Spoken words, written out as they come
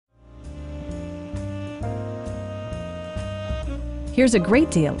Here's a great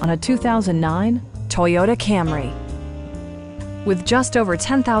deal on a 2009 Toyota Camry. With just over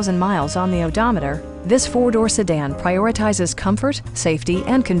 10,000 miles on the odometer, this four-door sedan prioritizes comfort, safety,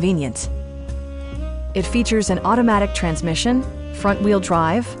 and convenience. It features an automatic transmission, front-wheel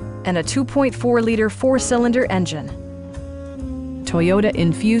drive, and a 2.4-liter four-cylinder engine. Toyota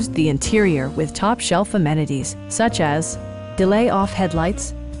infused the interior with top-shelf amenities such as delay-off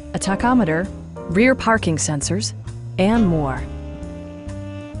headlights, a tachometer, rear parking sensors, and more.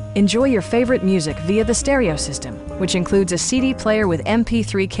 Enjoy your favorite music via the stereo system, which includes a CD player with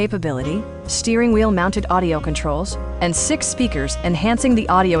MP3 capability, steering wheel mounted audio controls, and 6 speakers enhancing the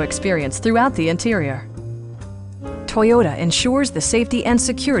audio experience throughout the interior. Toyota ensures the safety and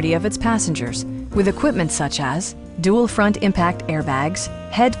security of its passengers with equipment such as dual front impact airbags,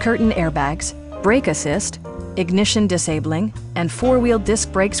 head curtain airbags, brake assist, ignition disabling, and 4-wheel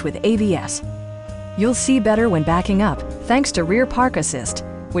disc brakes with ABS. You'll see better when backing up thanks to rear park assist,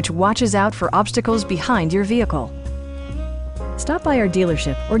 which watches out for obstacles behind your vehicle. Stop by our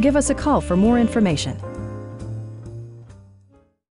dealership or give us a call for more information.